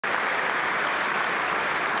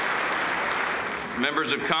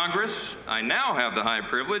Members of Congress, I now have the high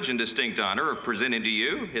privilege and distinct honor of presenting to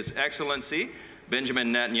you His Excellency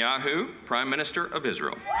Benjamin Netanyahu, Prime Minister of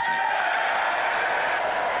Israel.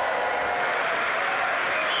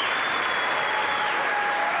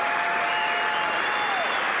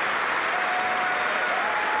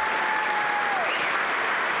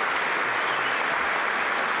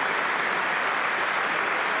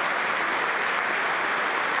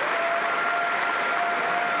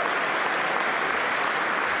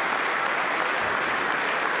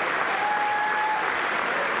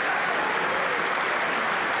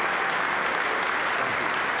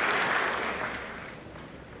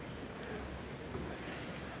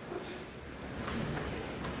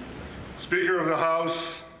 Speaker of the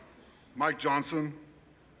House, Mike Johnson,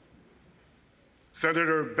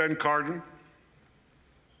 Senator Ben Cardin,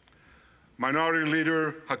 Minority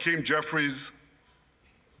Leader Hakeem Jeffries,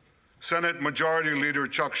 Senate Majority Leader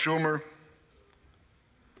Chuck Schumer,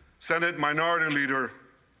 Senate Minority Leader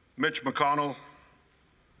Mitch McConnell,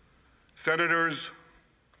 Senators,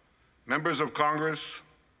 members of Congress,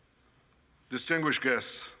 distinguished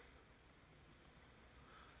guests.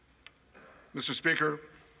 Mr. Speaker,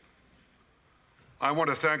 I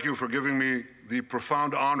want to thank you for giving me the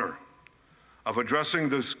profound honor of addressing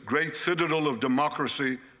this great citadel of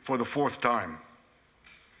democracy for the fourth time.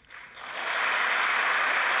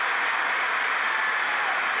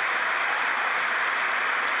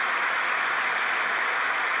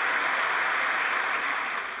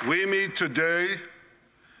 We meet today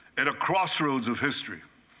at a crossroads of history.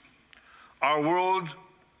 Our world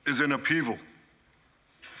is in upheaval.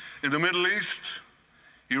 In the Middle East,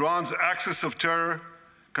 Iran's axis of terror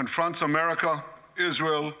confronts America,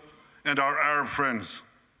 Israel, and our Arab friends.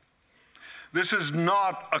 This is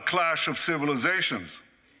not a clash of civilizations.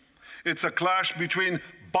 It's a clash between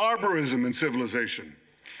barbarism and civilization.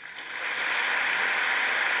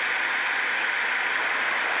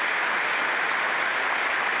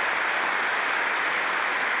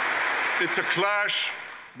 It's a clash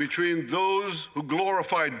between those who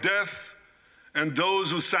glorify death and those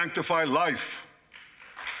who sanctify life.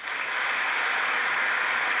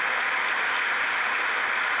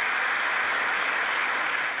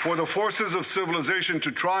 For the forces of civilization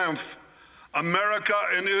to triumph, America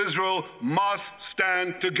and Israel must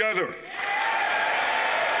stand together.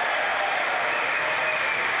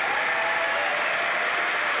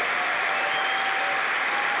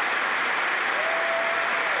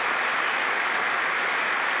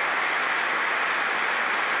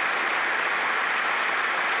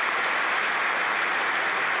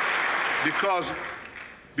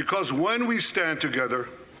 Because when we stand together,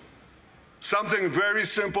 something very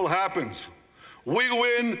simple happens. We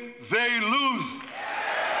win, they lose.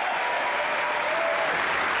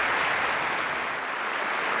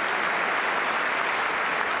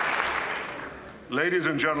 Ladies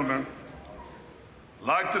and gentlemen,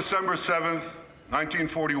 like December 7th,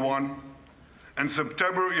 1941, and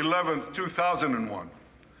September 11th, 2001,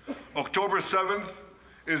 October 7th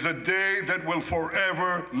is a day that will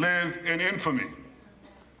forever live in infamy.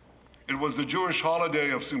 It was the Jewish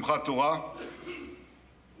holiday of Simchat Torah.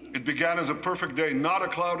 It began as a perfect day, not a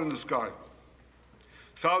cloud in the sky.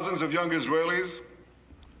 Thousands of young Israelis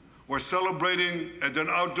were celebrating at an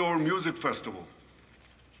outdoor music festival.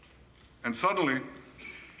 And suddenly,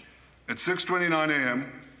 at 6:29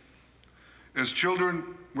 a.m., as children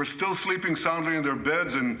were still sleeping soundly in their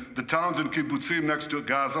beds in the towns and kibbutzim next to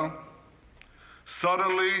Gaza,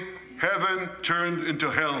 suddenly heaven turned into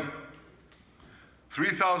hell.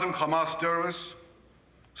 3,000 Hamas terrorists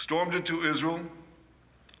stormed into Israel.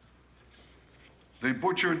 They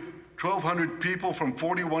butchered 1,200 people from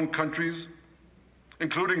 41 countries,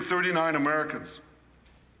 including 39 Americans.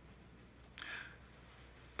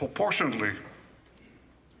 Proportionately,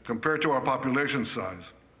 compared to our population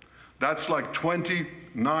size, that's like 20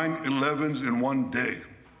 9/11s in one day.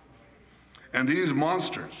 And these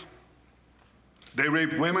monsters, they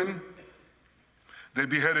raped women, they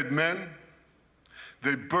beheaded men,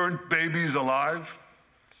 they burned babies alive,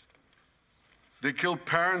 they killed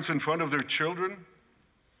parents in front of their children,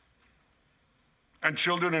 and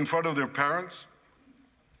children in front of their parents.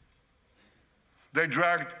 They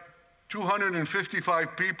dragged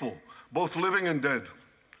 255 people, both living and dead,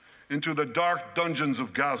 into the dark dungeons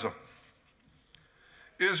of Gaza.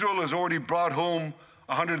 Israel has already brought home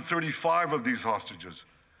 135 of these hostages,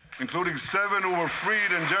 including 7 who were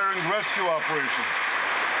freed in daring rescue operations.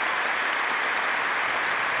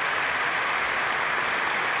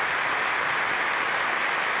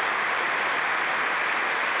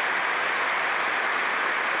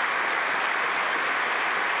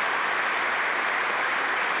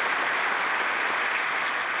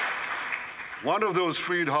 One of those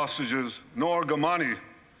freed hostages, Noor Gamani,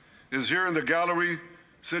 is here in the gallery,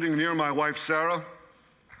 sitting near my wife, Sarah.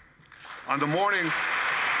 On the morning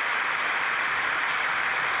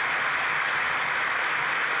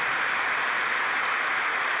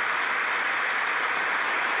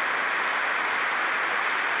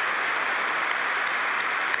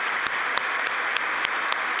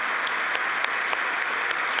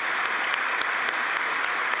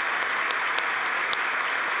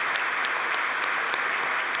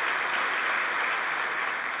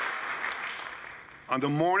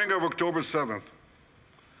of October 7th,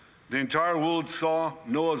 the entire world saw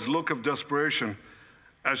Noah's look of desperation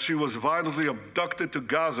as she was violently abducted to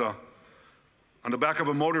Gaza on the back of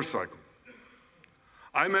a motorcycle.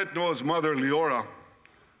 I met Noah's mother, Leora,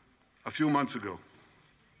 a few months ago.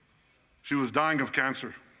 She was dying of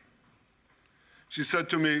cancer. She said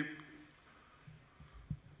to me,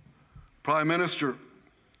 "Prime Minister,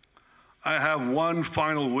 I have one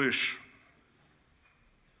final wish.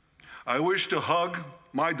 I wish to hug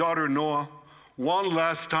my daughter Noah one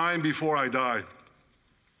last time before I die."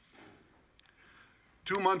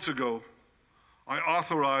 2 months ago, I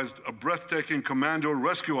authorized a breathtaking commando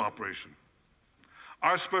rescue operation.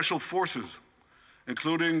 Our special forces,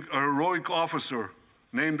 including a heroic officer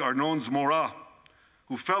named Arnon Zmora,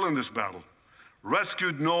 who fell in this battle,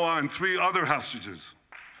 rescued Noah and 3 other hostages.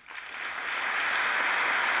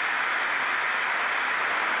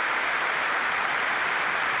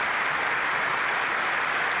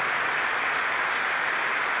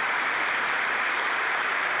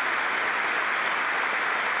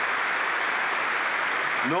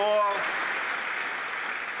 Noah,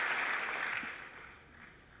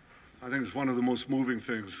 I think it's one of the most moving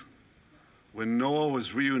things. When Noah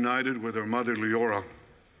was reunited with her mother, Leora,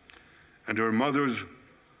 and her mother's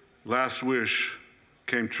last wish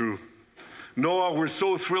came true. Noah, we're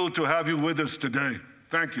so thrilled to have you with us today.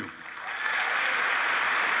 Thank you.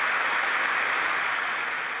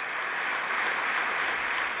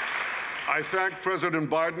 I thank President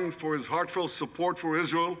Biden for his heartfelt support for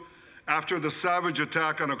Israel after the savage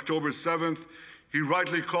attack on October 7th. He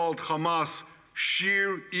rightly called Hamas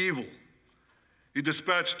sheer evil. He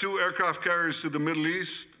dispatched 2 aircraft carriers to the Middle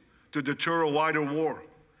East to deter a wider war.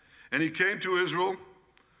 And he came to Israel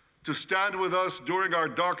to stand with us during our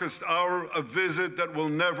darkest hour, a visit that will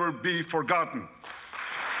never be forgotten.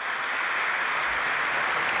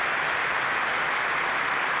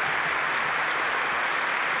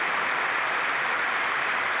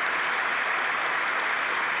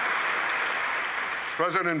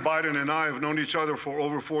 President Biden and I have known each other for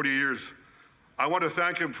over 40 years. I want to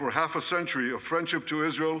thank him for half a century of friendship to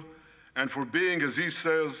Israel and for being, as he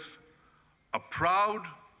says, a proud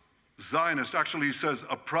Zionist. Actually, he says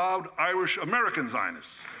a proud Irish-American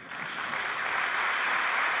Zionist.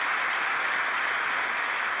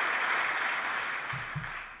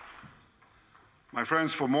 My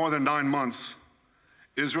friends, for more than 9 months,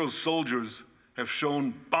 Israel's soldiers have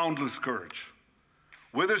shown boundless courage.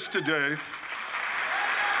 With us today,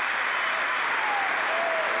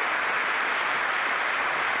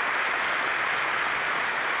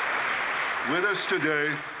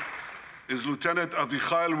 is Lieutenant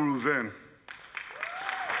Avichai Reuven.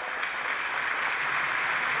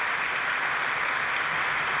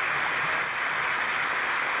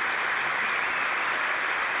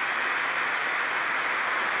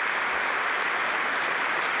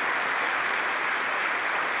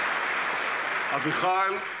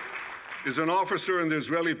 Avichai is an officer in the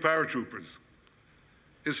Israeli paratroopers.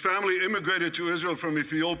 His family immigrated to Israel from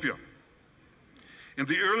Ethiopia. In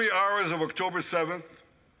the early hours of October 7th,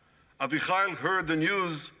 Avichai heard the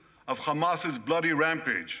news of Hamas's bloody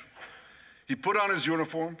rampage. He put on his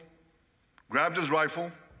uniform, grabbed his rifle,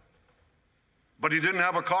 but he didn't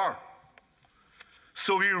have a car.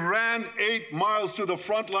 So he ran 8 miles to the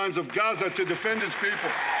front lines of Gaza to defend his people.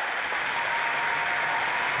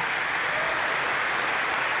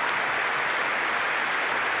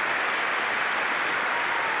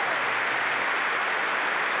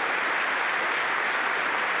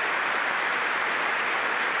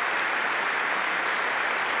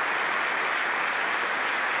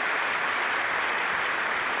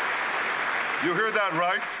 You heard that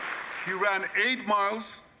right. He ran 8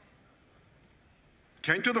 miles,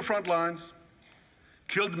 came to the front lines,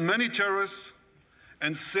 killed many terrorists,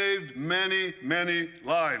 and saved many, many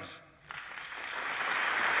lives.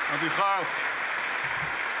 Avichai,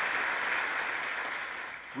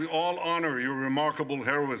 we all honor your remarkable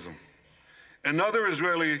heroism. Another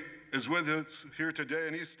Israeli is with us here today,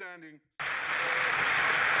 and he's standing.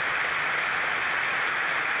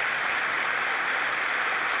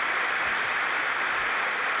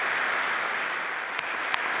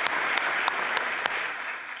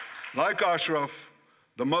 Like Ashraf,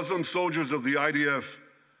 the Muslim soldiers of the IDF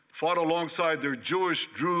fought alongside their Jewish,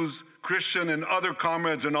 Druze, Christian, and other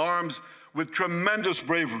comrades in arms with tremendous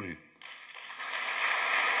bravery.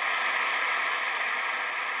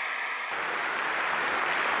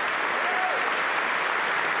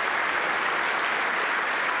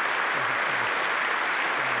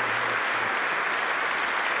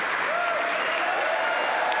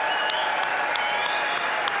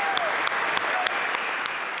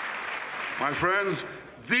 My friends,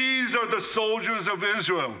 these are the soldiers of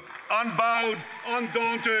Israel, unbowed,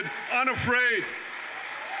 undaunted, unafraid.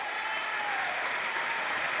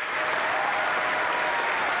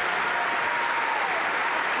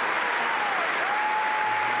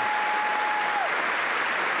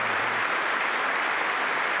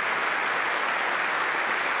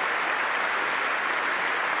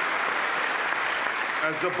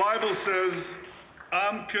 As the Bible says,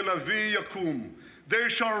 Am kelavi yakum. They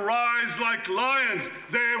shall rise like lions.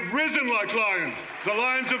 They have risen like lions. The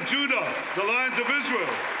lions of Judah, the lions of Israel.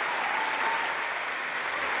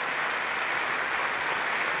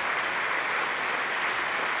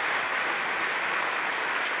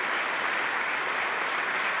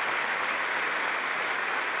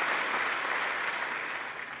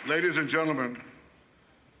 Ladies and gentlemen,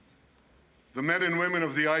 the men and women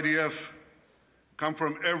of the IDF come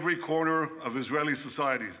from every corner of Israeli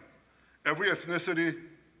society. Every ethnicity,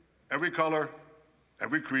 every color,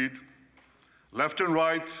 every creed, left and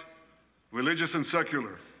right, religious and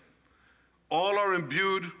secular. All are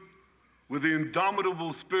imbued with the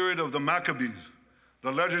indomitable spirit of the Maccabees,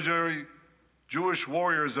 the legendary Jewish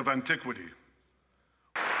warriors of antiquity.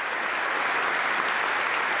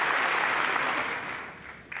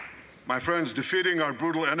 My friends, defeating our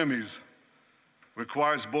brutal enemies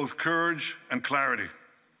requires both courage and clarity.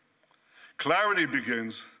 Clarity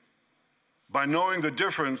begins by knowing the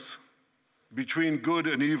difference between good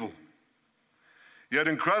and evil. Yet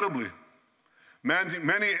incredibly,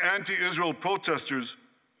 many anti-Israel protesters,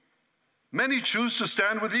 many choose to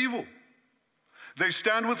stand with evil. They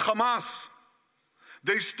stand with Hamas.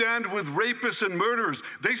 They stand with rapists and murderers.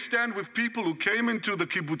 They stand with people who came into the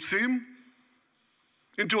kibbutzim,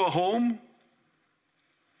 into a home.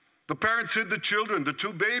 The parents hid the children, the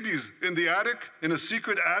two babies, in the attic, in a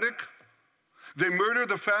secret attic. They murdered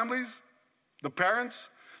the families. The parents,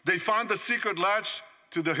 they found the secret latch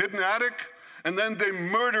to the hidden attic, and then they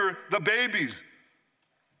murder the babies.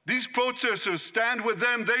 These protesters stand with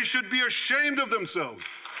them. They should be ashamed of themselves.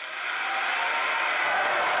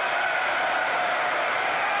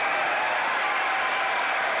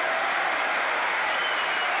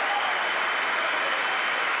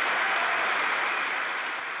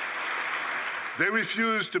 They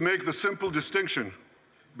refuse to make the simple distinction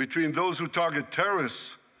between those who target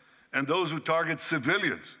terrorists and those who target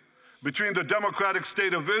civilians, between the democratic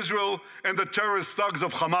state of Israel and the terrorist thugs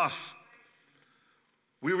of Hamas.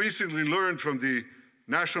 We recently learned from the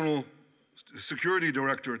National Security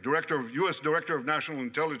Director, U.S. Director of National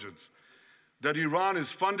Intelligence, that Iran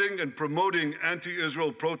is funding and promoting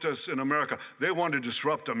anti-Israel protests in America. They want to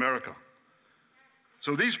disrupt America.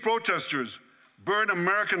 So these protesters burn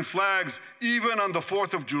American flags even on the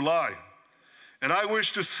 4th of July. And I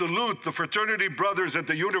wish to salute the fraternity brothers at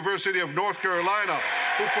the University of North Carolina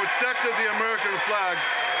who protected the American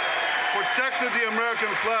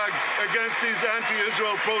flag against these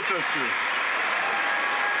anti-Israel protesters.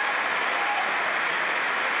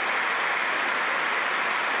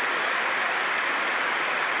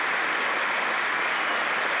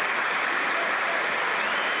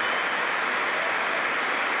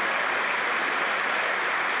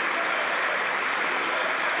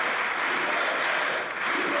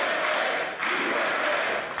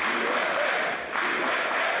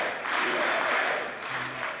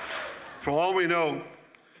 For all we know,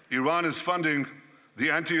 Iran is funding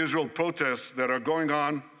the anti-Israel protests that are going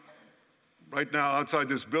on right now outside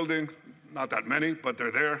this building. Not that many, but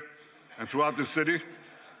they're there, and throughout the city.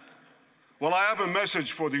 Well, I have a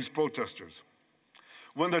message for these protesters.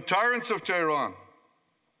 When the tyrants of Tehran,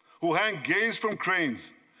 who hang gays from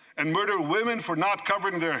cranes and murder women for not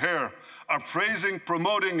covering their hair, are praising,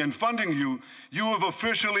 promoting, and funding you, you have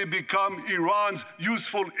officially become Iran's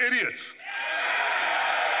useful idiots.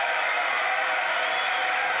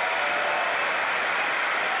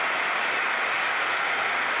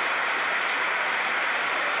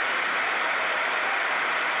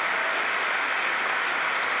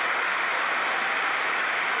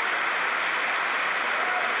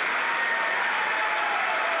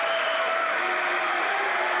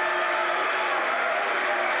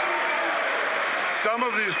 Some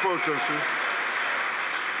of these protesters,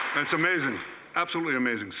 it's amazing, Absolutely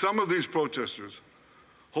amazing. Some of these protesters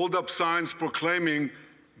hold up signs proclaiming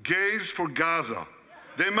gays for Gaza.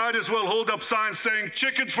 They might as well hold up signs saying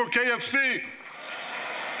chickens for KFC.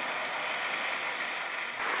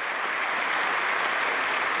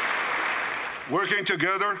 Working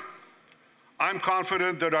together, I'm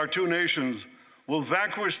confident that our two nations will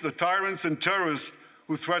vanquish the tyrants and terrorists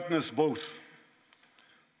who threaten us both.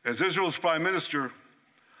 As Israel's Prime Minister,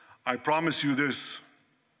 I promise you this: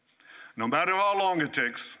 no matter how long it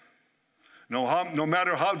takes, no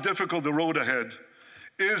matter how difficult the road ahead,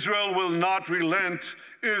 Israel will not relent,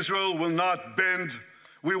 Israel will not bend.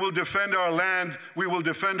 We will defend our land, we will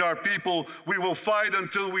defend our people, we will fight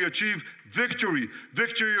until we achieve victory.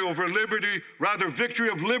 Victory over liberty, rather victory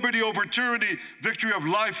of liberty over tyranny, victory of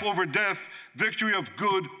life over death, victory of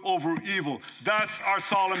good over evil. That's our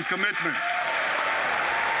solemn commitment.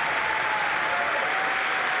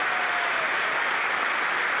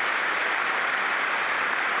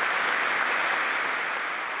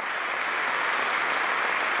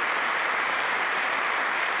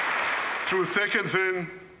 Through thick and thin,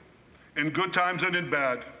 in good times and in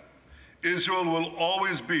bad, Israel will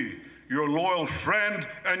always be your loyal friend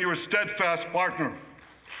and your steadfast partner.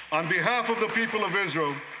 On behalf of the people of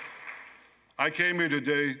Israel, I came here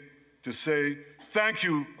today to say thank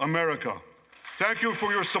you, America. Thank you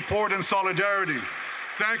for your support and solidarity.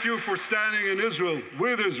 Thank you for standing in Israel,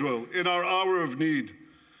 with Israel, in our hour of need.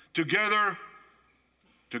 Together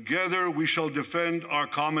we shall defend our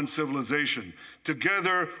common civilization.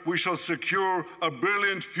 Together we shall secure a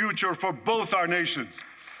brilliant future for both our nations.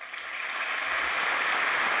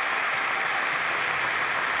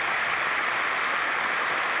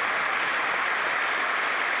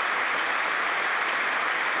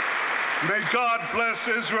 May God bless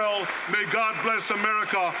Israel, may God bless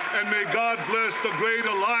America, and may God bless the great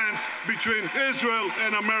alliance between Israel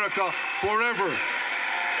and America forever.